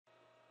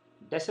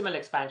decimal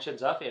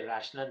expansions of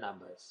irrational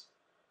numbers.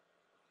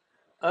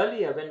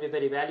 Earlier, when we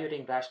were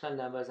evaluating rational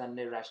numbers and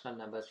irrational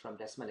numbers from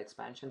decimal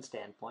expansion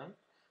standpoint,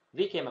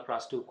 we came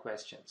across two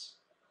questions.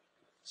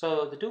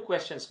 So the two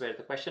questions were,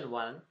 the question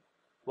one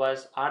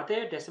was, are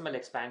there decimal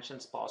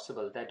expansions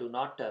possible that do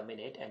not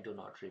terminate and do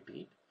not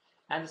repeat?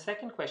 And the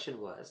second question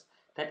was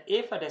that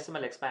if a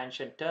decimal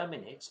expansion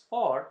terminates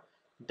or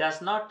does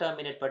not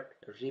terminate but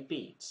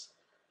repeats,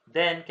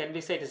 then can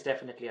we say it is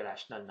definitely a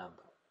rational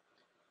number?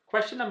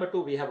 Question number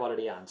two we have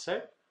already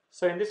answered.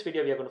 So in this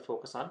video we are going to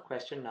focus on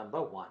question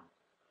number one.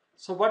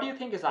 So what do you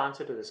think is the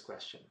answer to this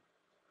question?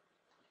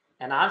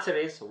 An answer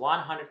is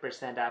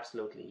 100%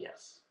 absolutely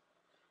yes.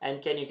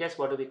 And can you guess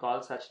what do we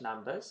call such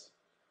numbers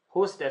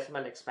whose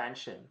decimal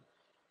expansion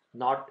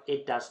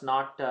it does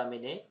not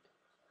terminate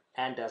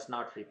and does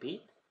not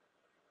repeat?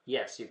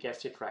 Yes, you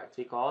guessed it right.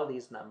 We call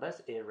these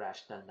numbers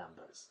irrational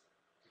numbers.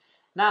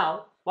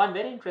 Now, one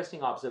very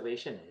interesting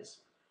observation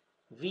is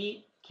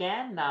we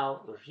can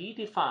now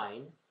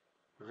redefine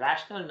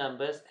rational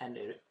numbers and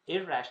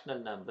irrational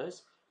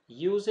numbers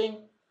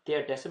using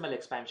their decimal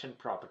expansion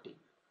property.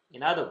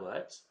 In other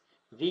words,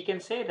 we can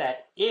say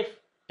that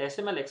if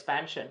decimal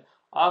expansion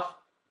of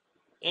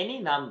any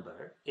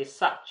number is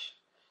such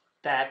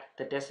that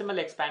the decimal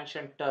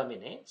expansion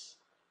terminates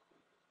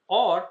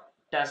or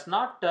does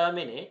not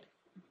terminate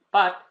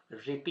but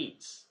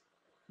repeats,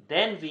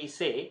 then we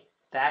say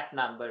that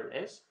number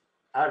is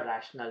a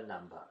rational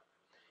number.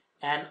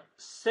 And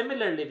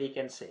similarly, we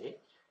can say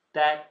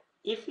that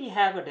if we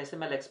have a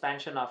decimal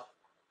expansion of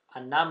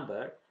a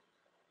number,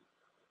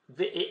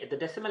 the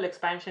decimal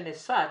expansion is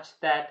such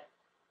that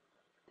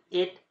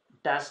it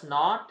does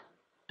not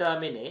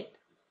terminate,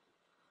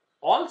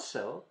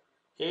 also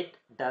it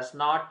does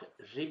not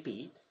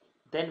repeat,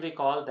 then we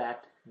call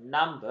that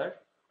number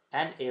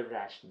an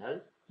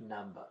irrational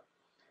number.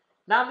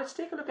 Now let's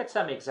take a look at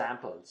some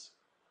examples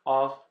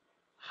of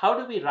how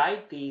do we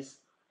write these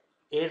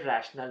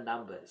irrational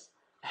numbers.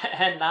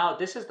 And now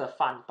this is the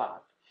fun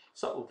part.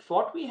 So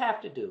what we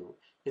have to do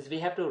is we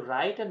have to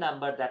write a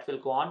number that will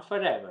go on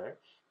forever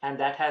and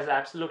that has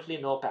absolutely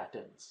no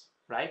patterns,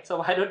 right? So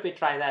why don't we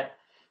try that?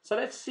 So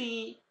let's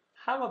see,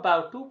 how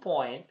about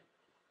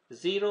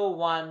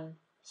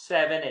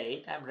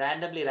 2.0178, I'm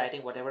randomly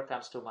writing whatever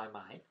comes to my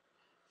mind,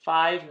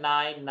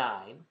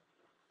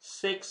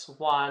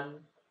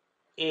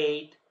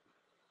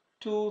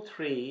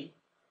 599,618,23,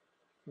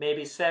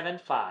 maybe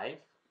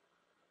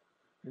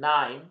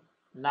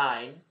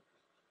 75,99,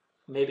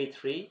 maybe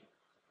 3.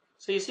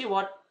 So you see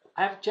what,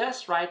 I'm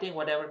just writing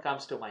whatever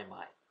comes to my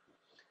mind.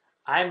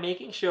 I'm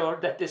making sure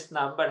that this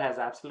number has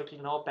absolutely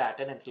no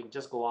pattern and it will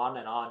just go on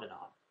and on and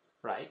on,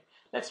 right?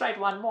 Let's write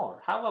one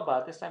more. How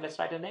about this time let's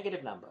write a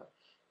negative number.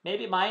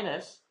 Maybe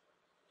minus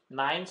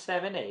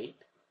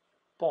 978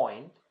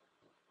 point,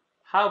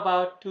 how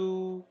about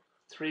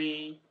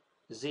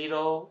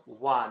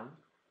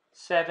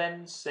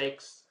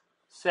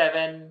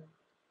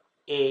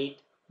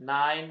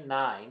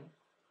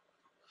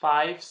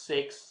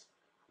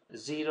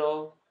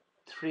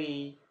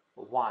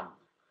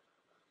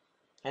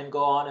and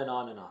go on and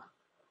on and on,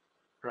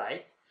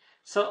 right?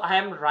 So I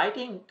am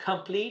writing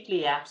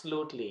completely,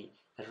 absolutely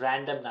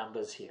random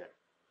numbers here.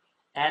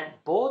 And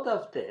both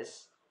of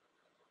this,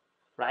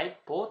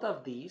 right, both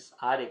of these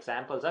are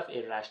examples of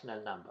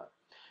irrational number.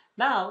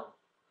 Now,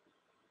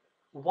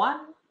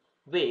 one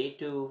way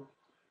to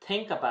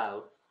think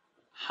about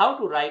how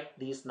to write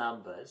these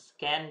numbers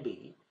can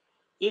be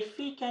if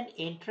we can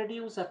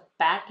introduce a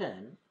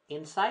pattern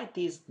inside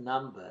these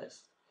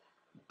numbers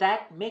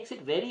that makes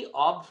it very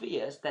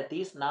obvious that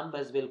these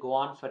numbers will go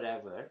on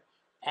forever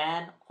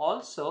and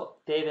also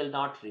they will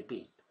not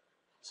repeat.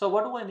 So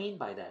what do I mean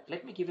by that?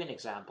 Let me give you an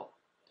example.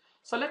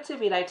 So let's say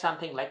we write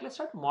something like, let's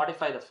try to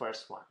modify the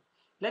first one.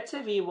 Let's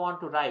say we want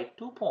to write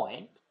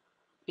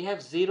we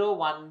have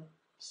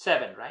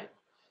 017, right?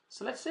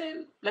 So let's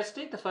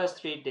take the first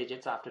three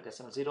digits after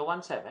decimal,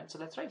 017. So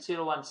let's write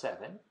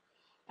 017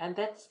 and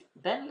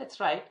then let's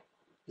write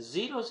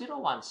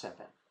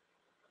 0017.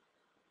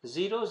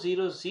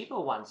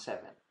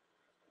 00017,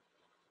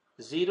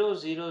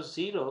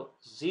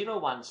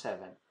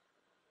 000017,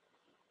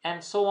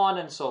 and so on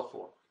and so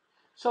forth.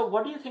 So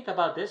what do you think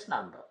about this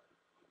number?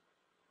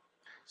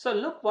 So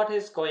look what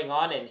is going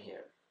on in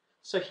here.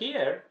 So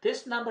here,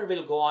 this number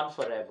will go on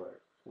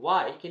forever.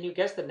 Why? Can you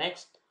guess the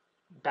next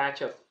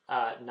batch of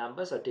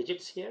numbers or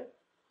digits here?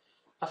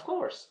 Of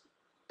course,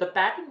 the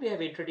pattern we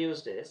have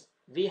introduced is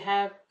we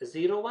have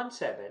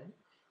 017,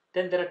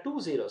 then there are two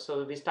zeros.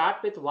 So we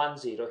start with 10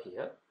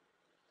 here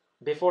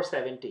before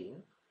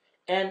 17.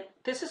 And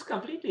this is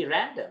completely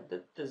random.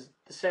 The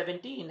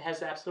 17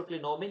 has absolutely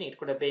no meaning. It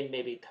could have been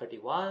maybe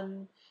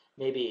 31,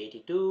 maybe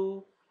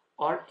 82,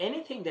 or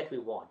anything that we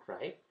want,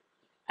 right?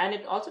 And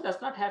it also does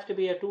not have to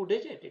be a two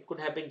digit. It could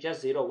have been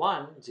just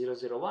 01,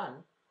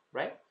 001,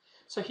 right?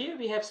 So here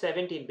we have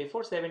 17.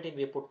 Before 17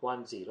 we put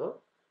 10,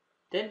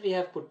 then we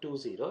have put 2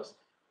 zeros,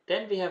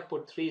 then we have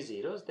put 3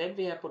 zeros, then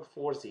we have put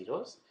 4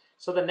 zeros.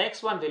 So the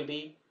next one will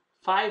be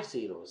 5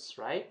 zeros,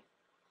 right?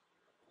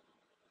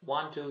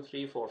 1, 2,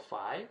 3, 4,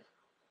 5.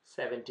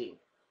 17,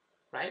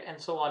 right? And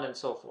so on and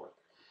so forth.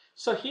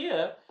 So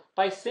here,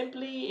 by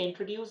simply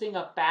introducing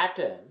a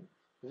pattern,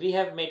 we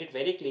have made it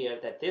very clear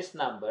that this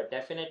number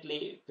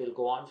definitely will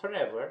go on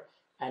forever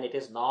and it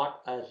is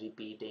not a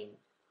repeating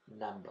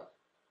number,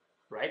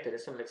 right? The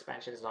decimal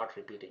expansion is not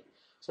repeating.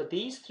 So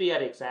these three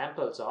are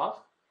examples of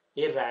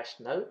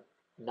irrational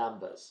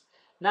numbers.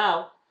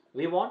 Now,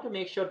 we want to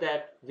make sure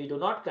that we do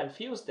not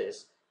confuse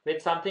this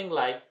with something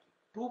like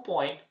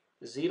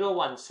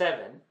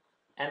 2.017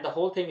 and the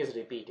whole thing is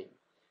repeating.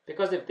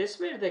 Because if this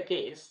were the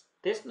case,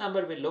 this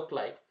number will look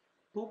like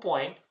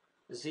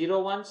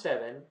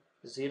 2.017,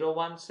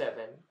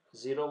 017,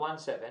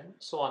 017,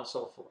 so on and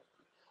so forth.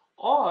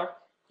 Or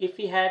if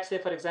we had, say,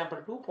 for example,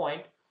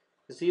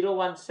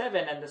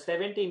 2.017 and the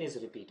 17 is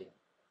repeating,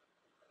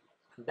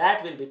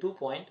 that will be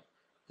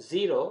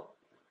 2.017,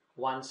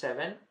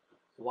 17,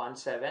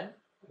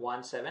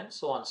 17,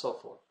 so on and so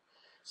forth.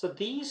 So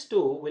these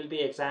two will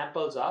be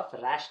examples of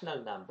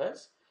rational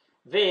numbers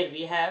where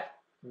we have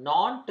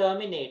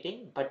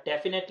non-terminating but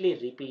definitely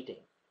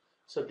repeating.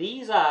 So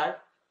these are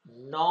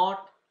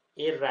not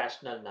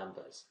irrational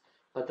numbers.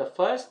 But the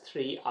first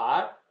three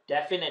are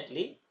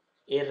definitely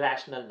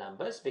irrational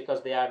numbers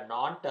because they are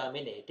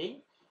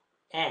non-terminating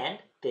and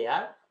they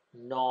are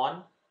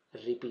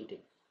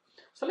non-repeating.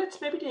 So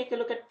let's maybe take a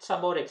look at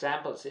some more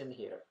examples in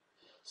here.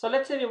 So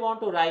let's say we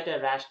want to write a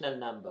rational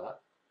number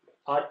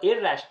or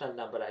irrational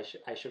number,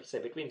 I should say,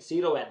 between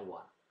 0 and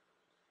 1,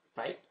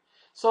 right?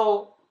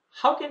 So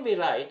how can we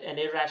write an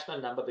irrational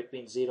number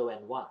between 0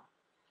 and 1?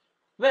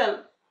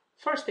 Well,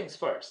 first things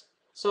first.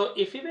 So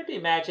if we were to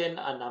imagine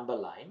a number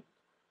line,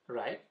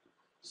 right?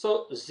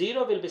 So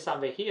 0 will be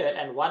somewhere here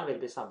and 1 will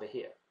be somewhere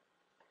here.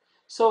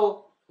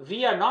 So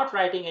we are not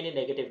writing any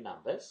negative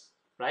numbers,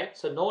 right?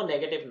 So no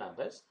negative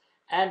numbers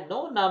and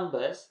no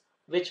numbers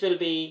which will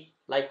be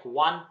like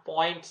 1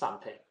 point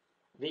something.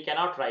 We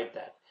cannot write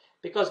that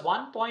because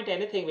 1 point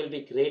anything will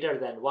be greater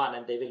than 1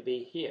 and they will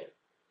be here.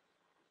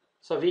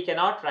 So we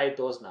cannot write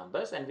those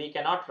numbers and we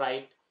cannot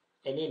write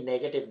any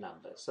negative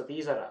numbers. So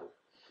these are out.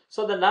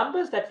 So the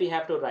numbers that we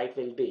have to write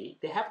will be,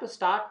 they have to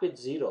start with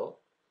 0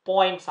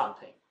 point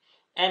something.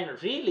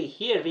 And really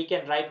here we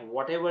can write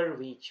whatever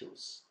we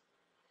choose.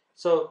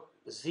 So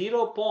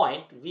 0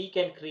 point, we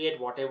can create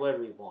whatever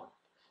we want.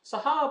 So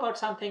how about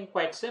something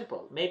quite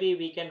simple? Maybe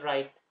we can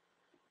write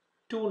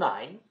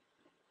 29,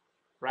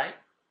 right?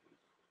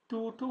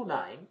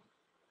 229,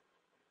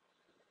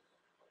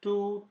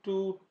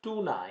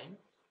 2229.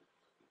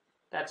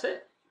 That's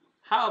it.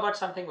 How about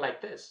something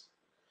like this?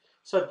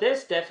 So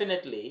this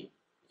definitely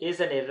is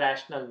an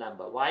irrational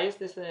number. Why is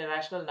this an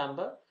irrational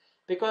number?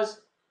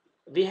 Because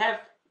we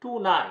have 2,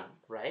 9,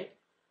 right?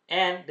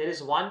 And there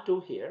is 1,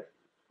 2 here.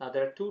 Now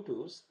there are 2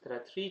 2s, there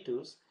are 3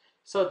 2s.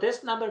 So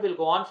this number will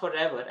go on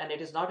forever and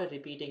it is not a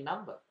repeating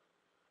number,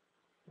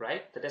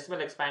 right? The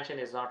decimal expansion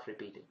is not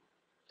repeating.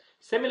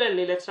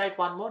 Similarly, let's write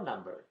one more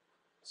number.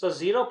 So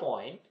 0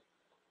 point,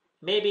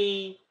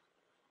 maybe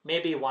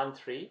 1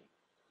 3,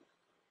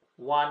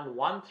 1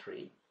 1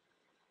 3,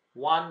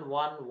 1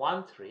 1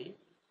 1 3,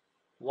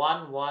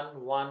 1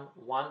 1 1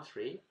 1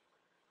 3,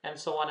 and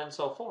so on and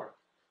so forth.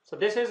 So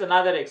this is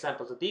another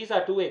example. So these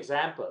are two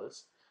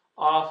examples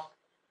of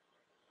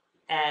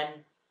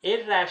an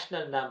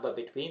irrational number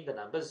between the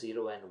numbers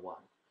 0 and 1.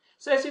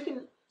 So as you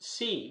can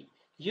see,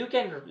 you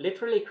can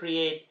literally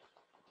create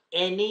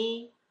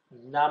any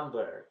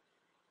number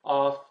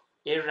of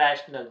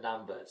irrational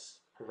numbers,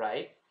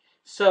 right?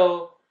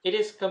 So it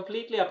is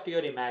completely up to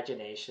your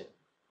imagination.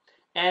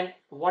 And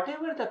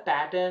whatever the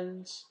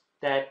patterns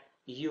that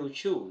you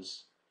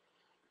choose,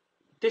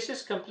 this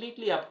is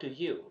completely up to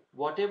you.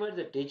 Whatever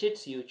the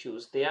digits you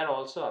choose, they are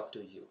also up to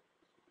you.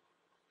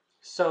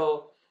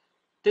 So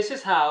this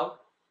is how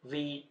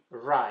we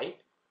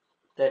write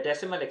the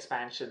decimal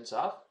expansions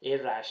of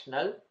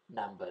irrational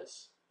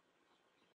numbers.